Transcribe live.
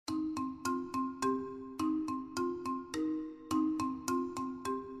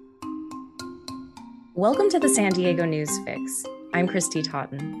Welcome to the San Diego News Fix. I'm Christy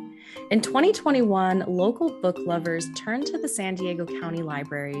Totten. In 2021, local book lovers turned to the San Diego County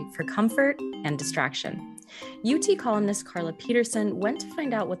Library for comfort and distraction. UT columnist Carla Peterson went to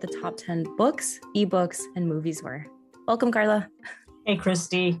find out what the top 10 books, ebooks, and movies were. Welcome, Carla. Hey,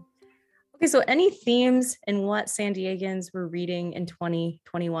 Christy. Okay, so any themes in what San Diegans were reading in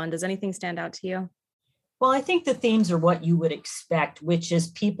 2021? Does anything stand out to you? Well, I think the themes are what you would expect, which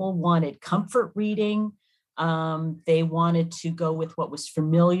is people wanted comfort reading. They wanted to go with what was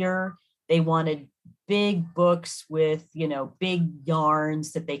familiar. They wanted big books with, big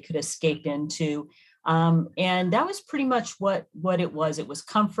yarns that they could escape into. And that was pretty much what it was. It was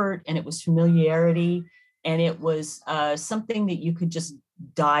comfort and it was familiarity. And it was something that you could just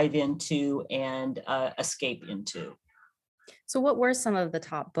dive into and escape into. So what were some of the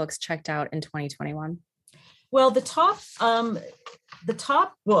top books checked out in 2021? Well, the top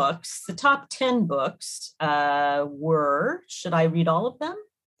books, the top 10 books were, should I read all of them?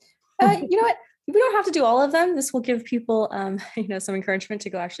 You know what? We don't have to do all of them. This will give people, some encouragement to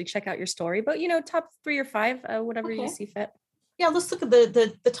go actually check out your story. But, top 3 or 5, whatever you see fit. Yeah, let's look at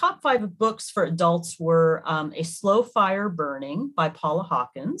the top 5 books for adults were A Slow Fire Burning by Paula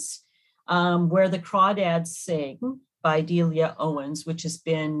Hawkins, Where the Crawdads Sing by Delia Owens, which has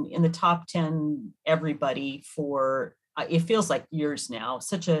been in the top 10 everybody for it feels like years now.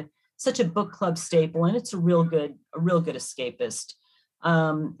 Such a book club staple, and it's a real good escapist.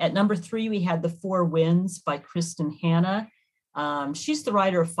 At number 3, we had The Four Winds by Kristen Hanna. She's the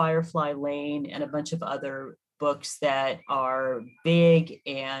writer of Firefly Lane and a bunch of other books that are big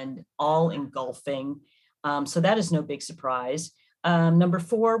and all engulfing. So that is no big surprise. Number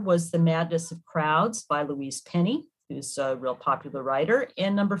 4 was The Madness of Crowds by Louise Penny, who's a real popular writer.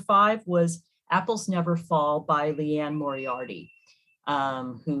 And number 5 was Apples Never Fall by Liane Moriarty,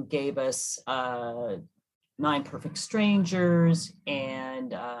 who gave us Nine Perfect Strangers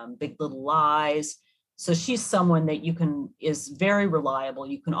and Big Little Lies. So she's someone that is very reliable.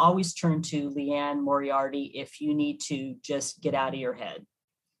 You can always turn to Liane Moriarty if you need to just get out of your head.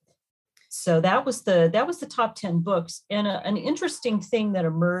 So that was the top 10 books. And an interesting thing that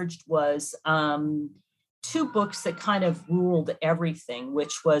emerged was 2 books that kind of ruled everything,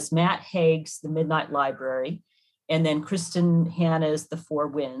 which was Matt Haig's The Midnight Library, and then Kristen Hanna's The Four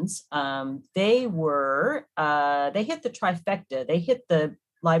Winds. They hit the trifecta. They hit the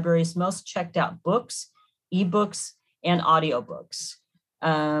library's most checked out books, ebooks, and audiobooks.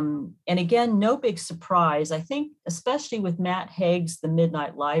 And again, no big surprise. I think, especially with Matt Haig's The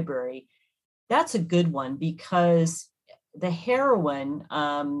Midnight Library, that's a good one because the heroine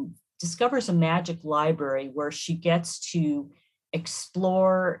discovers a magic library where she gets to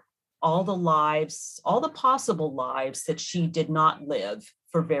explore all the possible lives that she did not live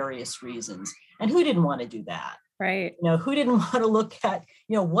for various reasons. And who didn't want to do that? Right. Who didn't want to look at,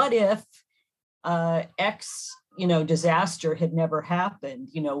 what if X, disaster had never happened?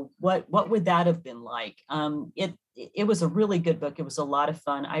 What would that have been like? It was a really good book. It was a lot of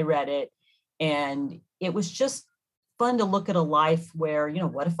fun. I read it and it was just fun to look at a life where,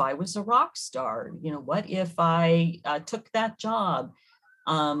 what if I was a rock star? What if I took that job?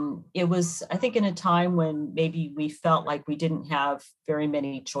 It was, I think, in a time when maybe we felt like we didn't have very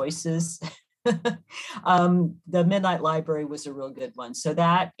many choices. The Midnight Library was a real good one. So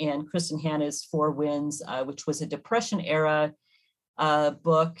that and Kristen Hanna's Four Winds, which was a Depression era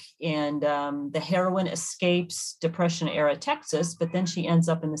book, and the heroine escapes Depression era Texas, but then she ends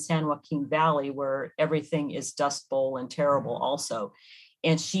up in the San Joaquin Valley where everything is Dust Bowl and terrible also.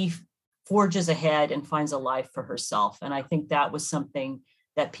 And she forges ahead and finds a life for herself. And I think that was something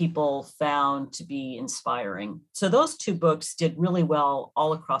that people found to be inspiring. So those 2 books did really well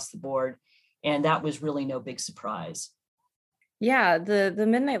all across the board. And that was really no big surprise. Yeah, the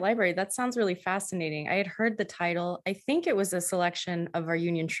Midnight Library, that sounds really fascinating. I had heard the title. I think it was a selection of our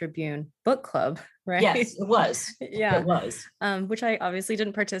Union Tribune book club, right? Yes, it was. Yeah, it was. Which I obviously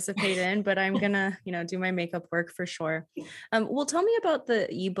didn't participate in, but I'm gonna, do my makeup work for sure. Well, tell me about the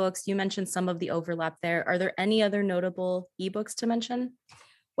ebooks. You mentioned some of the overlap there. Are there any other notable ebooks to mention?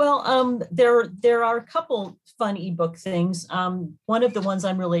 Well, there are a couple fun ebook things. One of the ones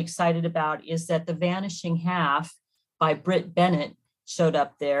I'm really excited about is that The Vanishing Half by Britt Bennett showed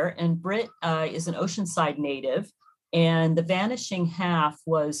up there. And Britt is an Oceanside native. And The Vanishing Half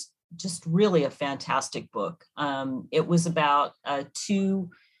was just really a fantastic book. It was about 2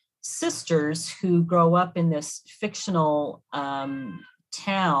 sisters who grow up in this fictional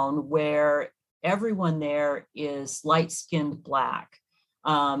town where everyone there is light-skinned Black,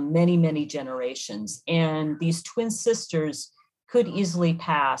 many, many generations. And these twin sisters could easily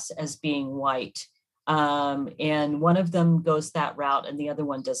pass as being white. And one of them goes that route and the other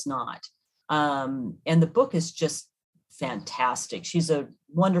one does not. And the book is just fantastic. She's a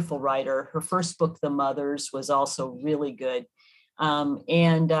wonderful writer. Her first book, The Mothers, was also really good.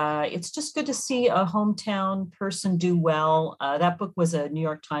 And it's just good to see a hometown person do well. That book was a New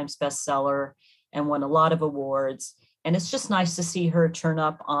York Times bestseller and won a lot of awards. And it's just nice to see her turn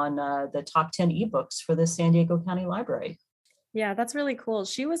up on the top 10 ebooks for the San Diego County Library. Yeah, that's really cool.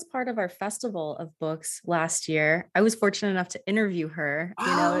 She was part of our festival of books last year. I was fortunate enough to interview her.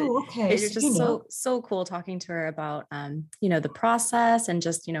 Okay. It's just so cool talking to her about the process and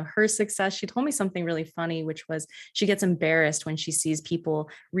just, her success. She told me something really funny, which was she gets embarrassed when she sees people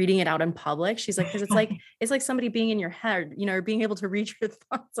reading it out in public. She's like, because it's like somebody being in your head, or being able to read your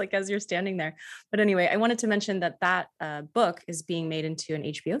thoughts like as you're standing there. But anyway, I wanted to mention that book is being made into an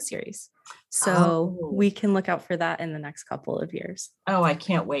HBO series. So we can look out for that in the next couple of years. Oh, I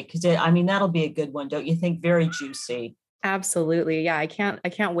can't wait. Because that'll be a good one. Don't you think? Very juicy. Absolutely. Yeah. I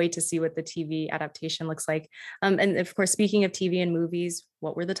can't wait to see what the TV adaptation looks like. And of course, speaking of TV and movies,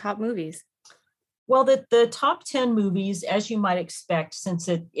 what were the top movies? Well, the top 10 movies, as you might expect, since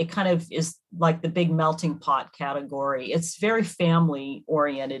it kind of is like the big melting pot category, it's very family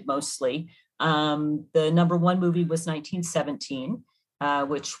oriented mostly. The number one movie was 1917.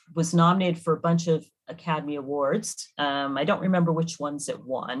 Which was nominated for a bunch of Academy Awards. I don't remember which ones it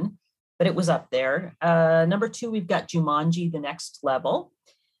won, but it was up there. Number two, we've got Jumanji: The Next Level.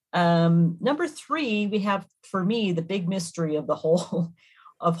 Number three, we have, for me, the big mystery of the whole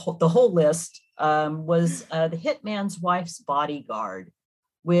list was The Hitman's Wife's Bodyguard,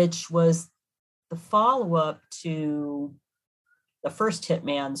 which was the follow-up to the first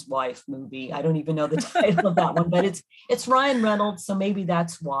Hitman's Wife movie. I don't even know the title of that one, but it's Ryan Reynolds, so maybe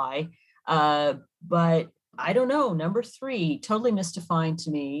that's why. But I don't know. Number three, totally mystifying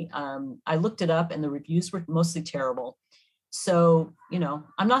to me. I looked it up and the reviews were mostly terrible. So,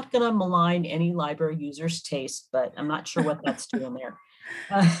 I'm not going to malign any library user's taste, but I'm not sure what that's doing there.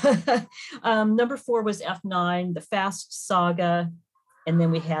 Number four was F9, The Fast Saga. And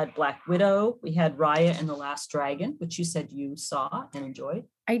then we had Black Widow, we had Raya and the Last Dragon, which you said you saw and enjoyed.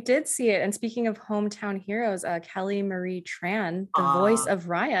 I did see it. And speaking of hometown heroes, Kelly Marie Tran, the voice of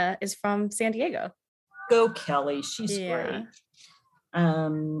Raya, is from San Diego. Go Kelly, she's great.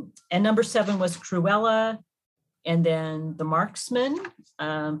 And number seven was Cruella, and then The Marksman,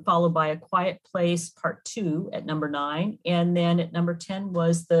 followed by A Quiet Place Part 2 at number 9. And then at number 10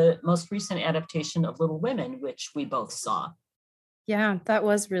 was the most recent adaptation of Little Women, which we both saw. Yeah, that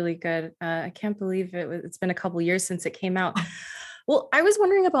was really good. I can't believe it's been a couple years since it came out. Well, I was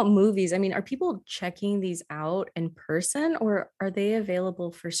wondering about movies. Are people checking these out in person, or are they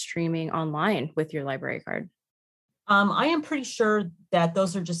available for streaming online with your library card? I am pretty sure that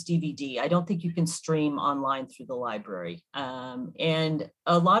those are just DVD. I don't think you can stream online through the library. And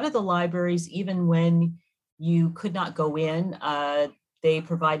a lot of the libraries, even when you could not go in, they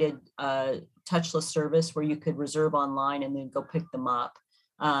provided touchless service where you could reserve online and then go pick them up.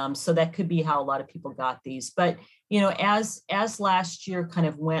 So that could be how a lot of people got these. But, as last year kind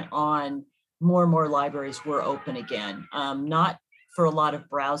of went on, more and more libraries were open again. Not for a lot of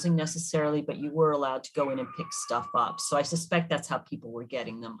browsing necessarily, but you were allowed to go in and pick stuff up. So I suspect that's how people were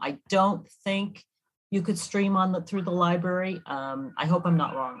getting them. I don't think you could stream through the library. I hope I'm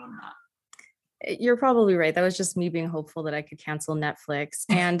not wrong on that. You're probably right. That was just me being hopeful that I could cancel Netflix.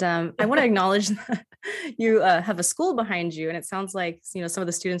 And I want to acknowledge that you have a school behind you, and it sounds like some of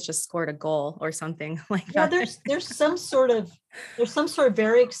the students just scored a goal or something like that. Yeah, there's some sort of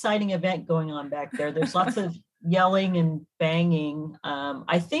very exciting event going on back there. There's lots of yelling and banging.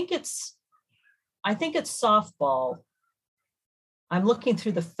 I think it's softball. I'm looking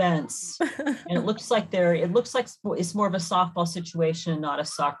through the fence, and it looks like it's more of a softball situation, not a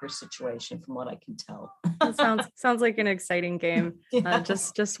soccer situation, from what I can tell. That sounds like an exciting game. Yeah.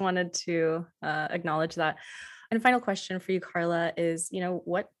 Just wanted to acknowledge that. And final question for you, Carla, is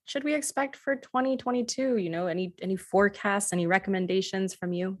what should we expect for 2022? Any forecasts, any recommendations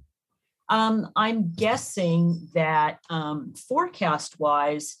from you? I'm guessing that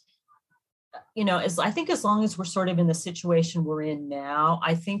forecast-wise, as long as we're sort of in the situation we're in now,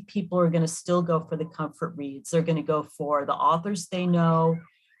 I think people are going to still go for the comfort reads. They're going to go for the authors they know,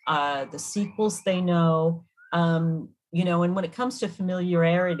 the sequels they know, and when it comes to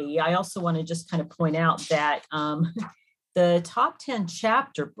familiarity, I also want to just kind of point out that the top 10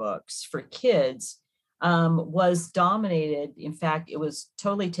 chapter books for kids was dominated. In fact, it was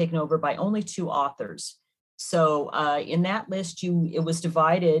totally taken over by only 2 authors. So in that list, it was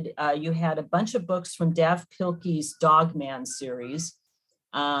divided. You had a bunch of books from Dav Pilkey's Dog Man series.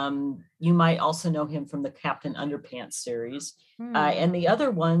 You might also know him from the Captain Underpants series. Hmm. And the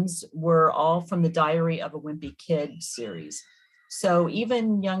other ones were all from the Diary of a Wimpy Kid series. So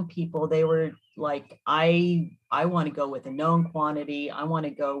even young people, they were like, I want to go with a known quantity. I want to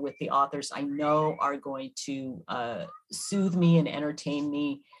go with the authors I know are going to soothe me and entertain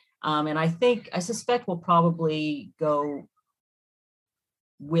me. And I suspect we'll probably go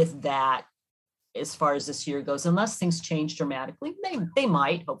with that as far as this year goes, unless things change dramatically. They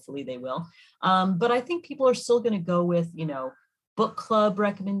might, hopefully they will. But I think people are still going to go with, book club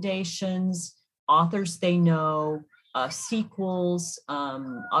recommendations, authors they know, sequels,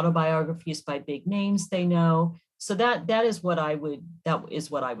 autobiographies by big names they know. So that is what I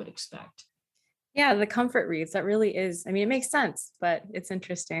would expect. Yeah, the comfort reads, that really is, I mean, it makes sense, but it's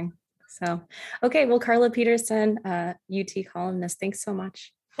interesting. So, okay, well, Carla Peterson, UT columnist, thanks so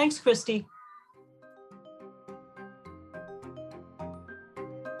much. Thanks, Christy.